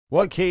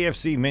What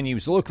KFC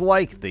menus look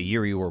like the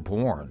year you were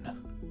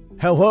born.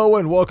 Hello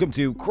and welcome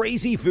to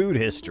Crazy Food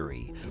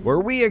History, where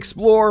we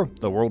explore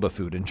the world of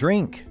food and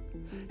drink.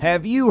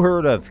 Have you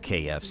heard of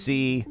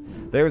KFC?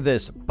 They're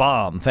this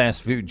bomb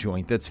fast food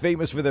joint that's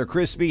famous for their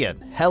crispy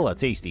and hella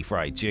tasty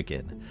fried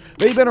chicken.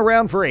 They've been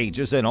around for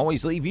ages and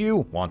always leave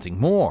you wanting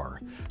more.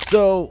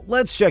 So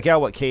let's check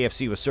out what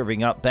KFC was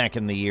serving up back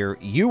in the year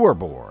you were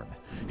born.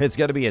 It's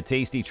going to be a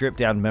tasty trip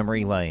down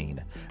memory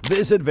lane.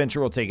 This adventure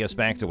will take us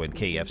back to when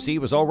KFC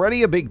was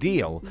already a big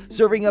deal,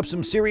 serving up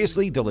some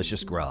seriously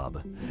delicious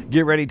grub.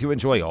 Get ready to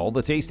enjoy all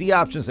the tasty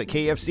options that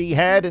KFC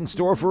had in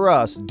store for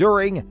us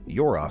during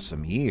your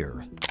awesome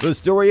year. The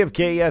story of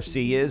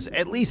KFC is,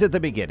 at least at the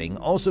beginning,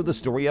 also the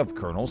story of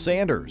Colonel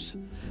Sanders.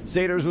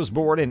 Sanders was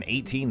born in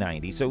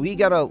 1890, so he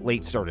got a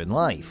late start in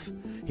life.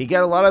 He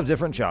got a lot of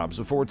different jobs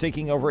before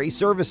taking over a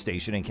service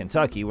station in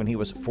Kentucky when he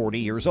was 40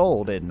 years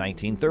old in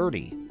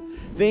 1930.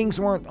 Things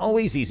weren't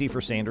always easy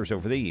for Sanders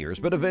over the years,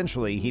 but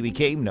eventually he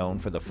became known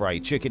for the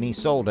fried chicken he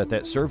sold at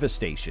that service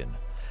station.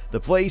 The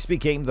place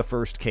became the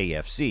first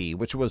KFC,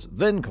 which was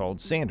then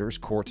called Sanders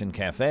Court and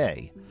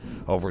Cafe.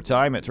 Over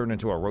time, it turned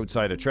into a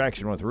roadside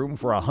attraction with room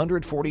for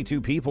 142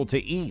 people to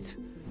eat.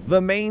 The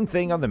main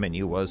thing on the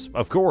menu was,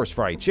 of course,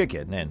 fried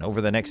chicken, and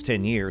over the next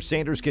 10 years,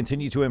 Sanders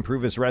continued to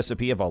improve his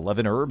recipe of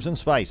 11 herbs and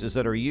spices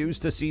that are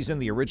used to season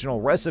the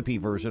original recipe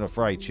version of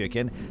fried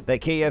chicken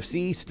that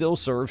KFC still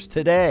serves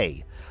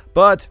today.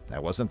 But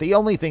that wasn't the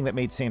only thing that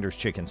made Sanders'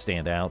 chicken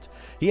stand out.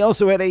 He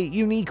also had a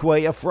unique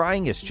way of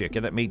frying his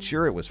chicken that made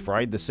sure it was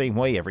fried the same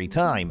way every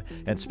time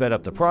and sped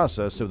up the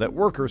process so that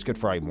workers could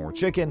fry more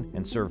chicken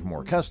and serve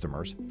more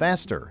customers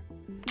faster.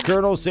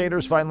 Colonel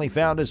Sanders finally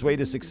found his way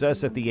to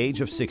success at the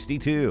age of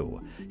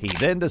 62. He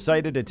then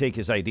decided to take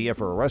his idea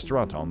for a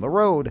restaurant on the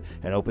road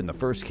and open the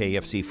first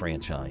KFC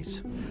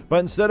franchise. But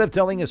instead of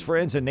telling his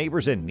friends and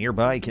neighbors in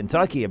nearby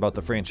Kentucky about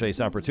the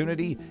franchise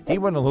opportunity, he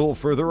went a little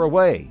further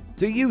away,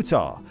 to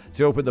Utah,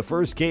 to open the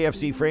first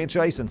KFC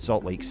franchise in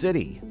Salt Lake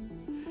City.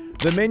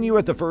 The menu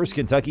at the first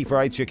Kentucky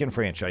Fried Chicken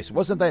franchise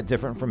wasn't that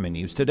different from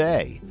menus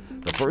today.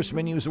 The first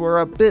menus were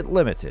a bit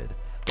limited.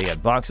 They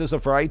had boxes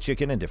of fried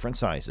chicken in different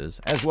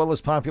sizes, as well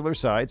as popular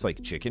sides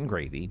like chicken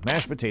gravy,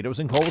 mashed potatoes,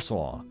 and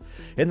coleslaw.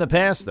 In the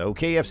past, though,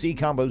 KFC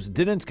combos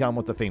didn't come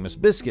with the famous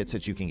biscuits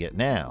that you can get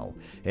now.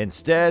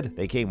 Instead,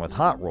 they came with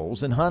hot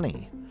rolls and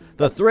honey.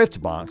 The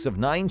thrift box of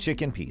 9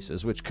 chicken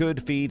pieces, which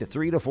could feed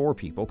 3 to 4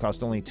 people,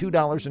 cost only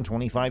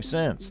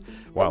 $2.25,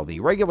 while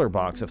the regular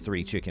box of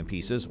 3 chicken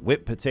pieces,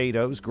 whipped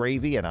potatoes,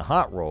 gravy, and a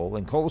hot roll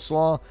and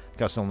coleslaw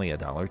cost only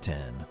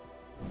 $1.10.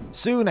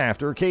 Soon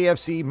after,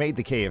 KFC made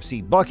the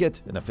KFC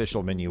Bucket an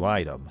official menu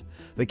item.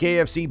 The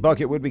KFC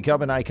Bucket would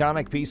become an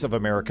iconic piece of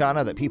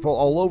Americana that people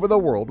all over the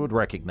world would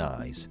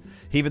recognize.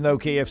 Even though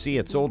KFC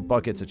had sold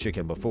buckets of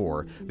chicken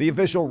before, the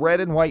official red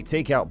and white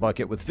takeout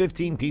bucket with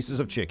 15 pieces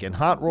of chicken,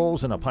 hot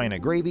rolls, and a pint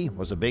of gravy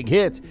was a big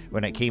hit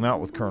when it came out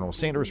with Colonel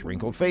Sanders'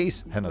 wrinkled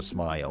face and a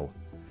smile.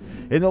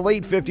 In the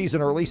late 50s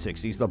and early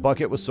 60s, the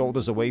bucket was sold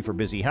as a way for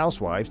busy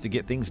housewives to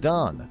get things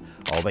done.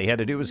 All they had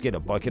to do was get a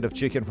bucket of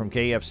chicken from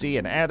KFC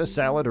and add a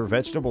salad or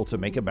vegetable to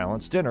make a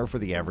balanced dinner for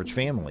the average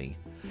family.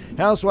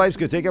 Housewives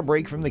could take a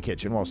break from the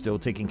kitchen while still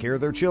taking care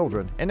of their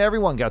children, and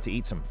everyone got to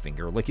eat some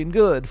finger-licking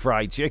good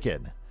fried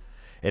chicken.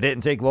 It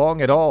didn't take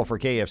long at all for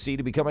KFC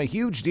to become a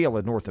huge deal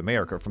in North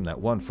America from that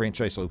one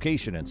franchise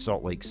location in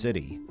Salt Lake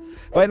City.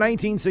 By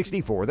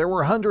 1964, there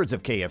were hundreds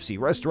of KFC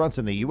restaurants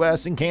in the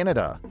US and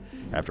Canada.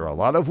 After a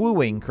lot of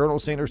wooing, Colonel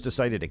Sanders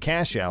decided to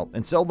cash out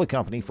and sell the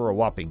company for a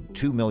whopping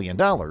 $2 million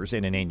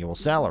in an annual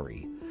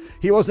salary.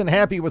 He wasn't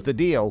happy with the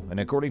deal, and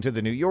according to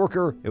the New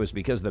Yorker, it was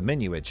because the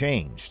menu had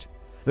changed.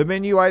 The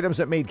menu items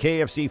that made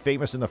KFC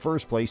famous in the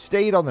first place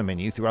stayed on the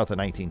menu throughout the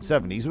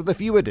 1970s with a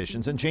few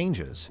additions and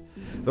changes.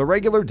 The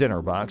regular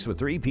dinner box with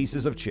 3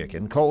 pieces of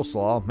chicken,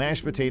 coleslaw,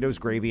 mashed potatoes,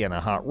 gravy, and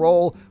a hot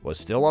roll was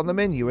still on the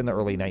menu in the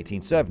early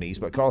 1970s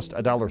but cost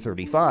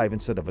 $1.35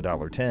 instead of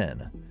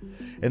 $1.10.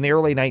 In the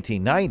early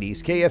 1990s,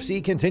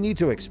 KFC continued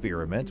to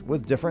experiment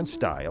with different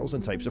styles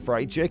and types of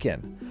fried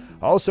chicken.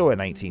 Also in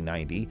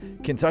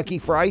 1990, Kentucky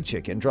Fried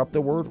Chicken dropped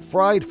the word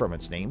fried from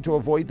its name to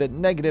avoid the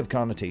negative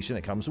connotation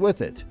that comes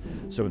with it.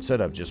 So instead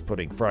of just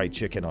putting fried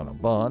chicken on a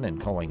bun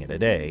and calling it a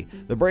day,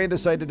 the brand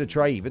decided to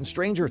try even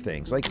stranger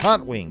things like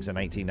hot wings in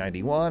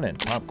 1991 and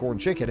popcorn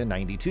chicken in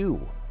 92.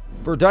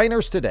 For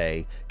diners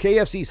today,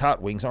 KFC's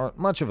hot wings aren't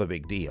much of a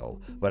big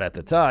deal, but at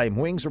the time,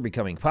 wings were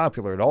becoming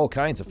popular at all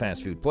kinds of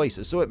fast food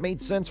places, so it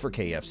made sense for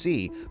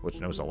KFC,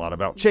 which knows a lot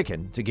about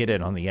chicken, to get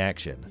in on the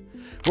action.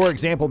 For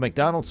example,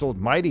 McDonald's sold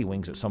Mighty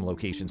Wings at some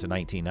locations in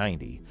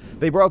 1990.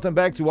 They brought them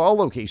back to all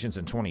locations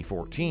in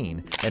 2014,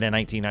 and in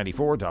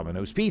 1994,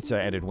 Domino's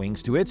Pizza added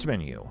wings to its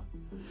menu.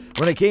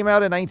 When it came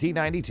out in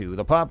 1992,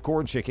 the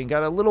popcorn chicken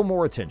got a little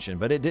more attention,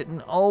 but it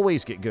didn't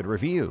always get good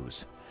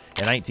reviews.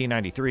 In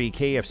 1993,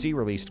 KFC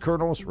released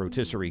Colonel's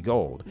Rotisserie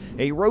Gold,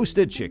 a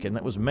roasted chicken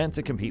that was meant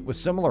to compete with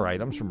similar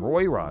items from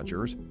Roy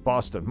Rogers,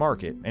 Boston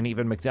Market, and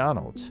even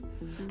McDonald's.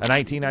 A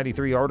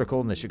 1993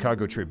 article in the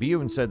Chicago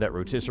Tribune said that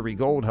Rotisserie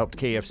Gold helped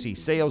KFC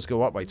sales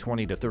go up by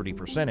 20 to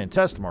 30% in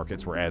test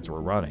markets where ads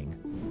were running.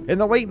 In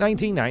the late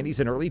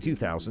 1990s and early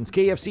 2000s,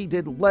 KFC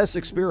did less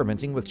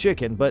experimenting with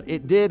chicken, but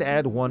it did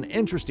add one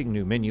interesting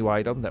new menu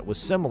item that was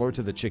similar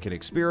to the chicken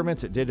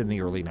experiments it did in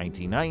the early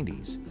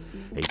 1990s.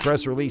 A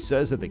press release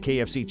says that the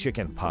KFC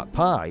chicken pot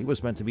pie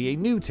was meant to be a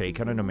new take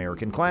on an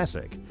American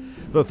classic.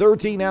 The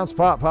 13-ounce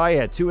pot pie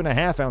had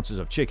 2.5 ounces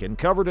of chicken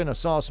covered in a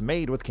sauce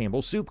made with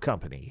Campbell's Soup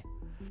Company.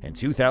 In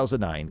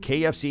 2009,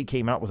 KFC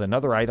came out with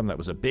another item that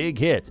was a big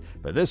hit,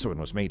 but this one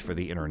was made for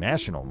the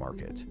international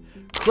market.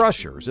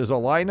 Crushers is a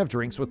line of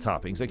drinks with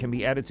toppings that can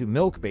be added to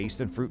milk-based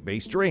and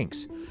fruit-based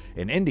drinks.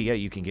 In India,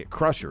 you can get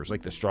Crushers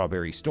like the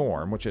Strawberry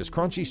Storm, which has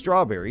crunchy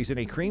strawberries and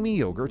a creamy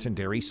yogurt and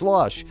dairy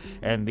slush,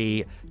 and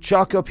the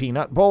Choco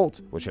Peanut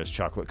Bolt, which has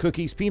chocolate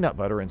cookies, peanut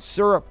butter, and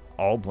syrup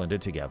all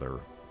blended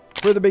together.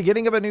 For the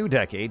beginning of a new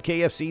decade,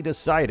 KFC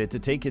decided to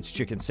take its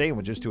chicken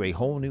sandwiches to a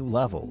whole new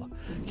level.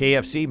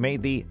 KFC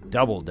made the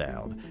Double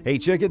Down, a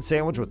chicken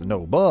sandwich with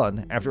no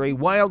bun, after a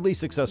wildly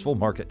successful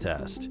market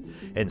test.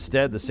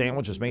 Instead, the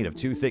sandwich is made of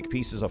 2 thick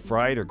pieces of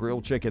fried or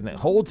grilled chicken that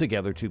hold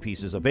together 2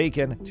 pieces of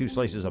bacon, 2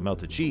 slices of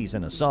melted cheese,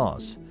 and a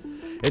sauce.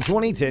 In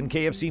 2010,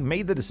 KFC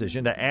made the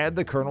decision to add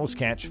the Colonel's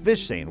Catch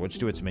fish sandwich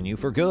to its menu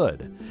for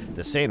good.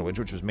 The sandwich,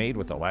 which was made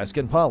with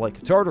Alaskan pollock,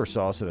 tartar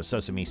sauce, and a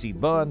sesame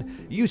seed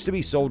bun, used to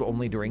be sold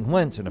only during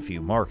Lent in a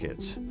few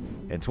markets.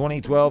 In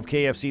 2012,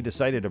 KFC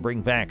decided to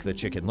bring back the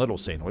Chicken Little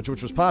sandwich,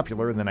 which was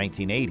popular in the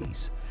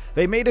 1980s.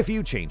 They made a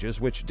few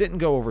changes, which didn't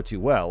go over too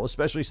well,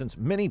 especially since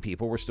many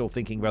people were still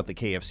thinking about the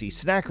KFC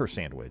Snacker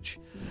sandwich.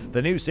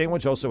 The new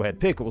sandwich also had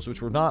pickles,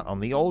 which were not on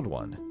the old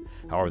one.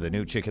 How are the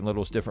new Chicken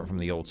Littles different from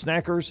the old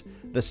Snackers?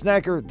 The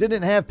Snacker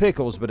didn't have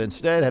pickles, but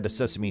instead had a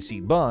sesame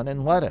seed bun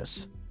and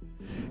lettuce.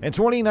 In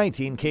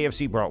 2019,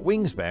 KFC brought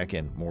wings back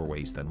in more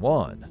ways than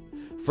one.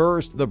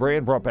 First, the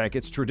brand brought back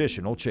its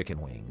traditional chicken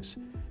wings.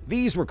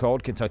 These were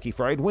called Kentucky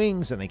Fried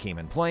Wings, and they came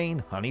in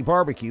plain, honey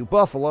barbecue,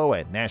 buffalo,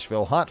 and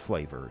Nashville hot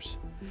flavors.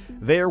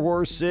 There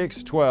were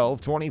 6,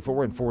 12,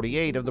 24, and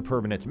 48 of the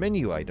permanent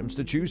menu items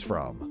to choose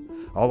from.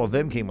 All of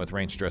them came with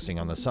ranch dressing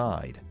on the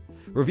side.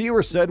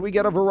 Reviewers said we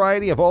got a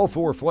variety of all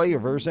 4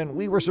 flavors, and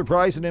we were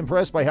surprised and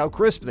impressed by how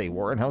crisp they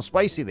were and how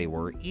spicy they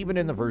were, even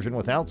in the version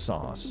without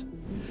sauce.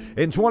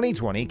 In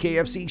 2020,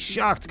 KFC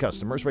shocked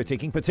customers by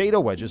taking potato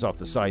wedges off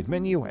the side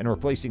menu and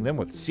replacing them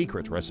with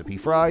secret recipe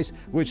fries,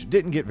 which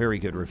didn't get very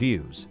good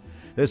reviews.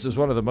 This is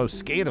one of the most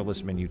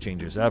scandalous menu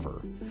changes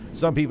ever.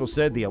 Some people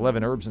said the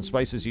 11 herbs and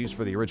spices used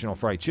for the original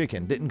fried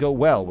chicken didn't go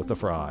well with the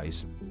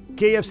fries.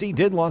 KFC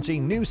did launch a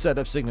new set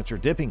of signature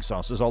dipping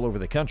sauces all over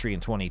the country in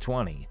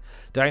 2020.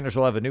 Diners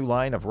will have a new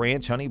line of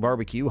ranch, honey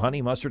barbecue,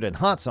 honey mustard, and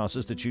hot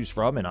sauces to choose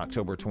from in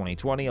October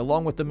 2020,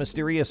 along with the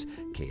mysterious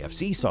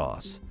KFC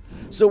sauce.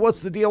 So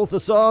what's the deal with the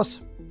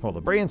sauce? Well, the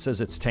brand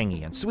says it's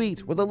tangy and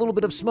sweet with a little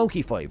bit of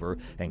smoky flavor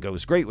and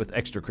goes great with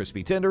extra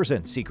crispy tenders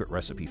and secret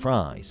recipe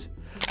fries.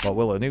 But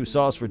will a new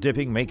sauce for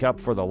dipping make up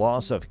for the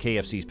loss of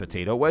KFC's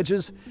potato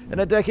wedges? In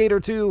a decade or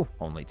two,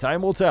 only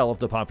time will tell if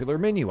the popular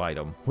menu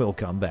item will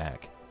come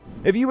back.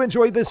 If you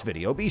enjoyed this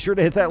video, be sure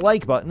to hit that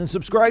like button and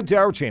subscribe to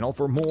our channel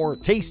for more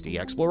tasty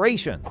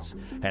explorations.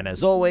 And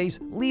as always,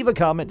 leave a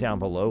comment down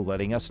below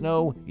letting us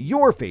know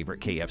your favorite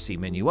KFC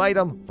menu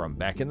item from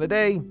back in the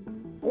day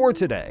or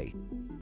today.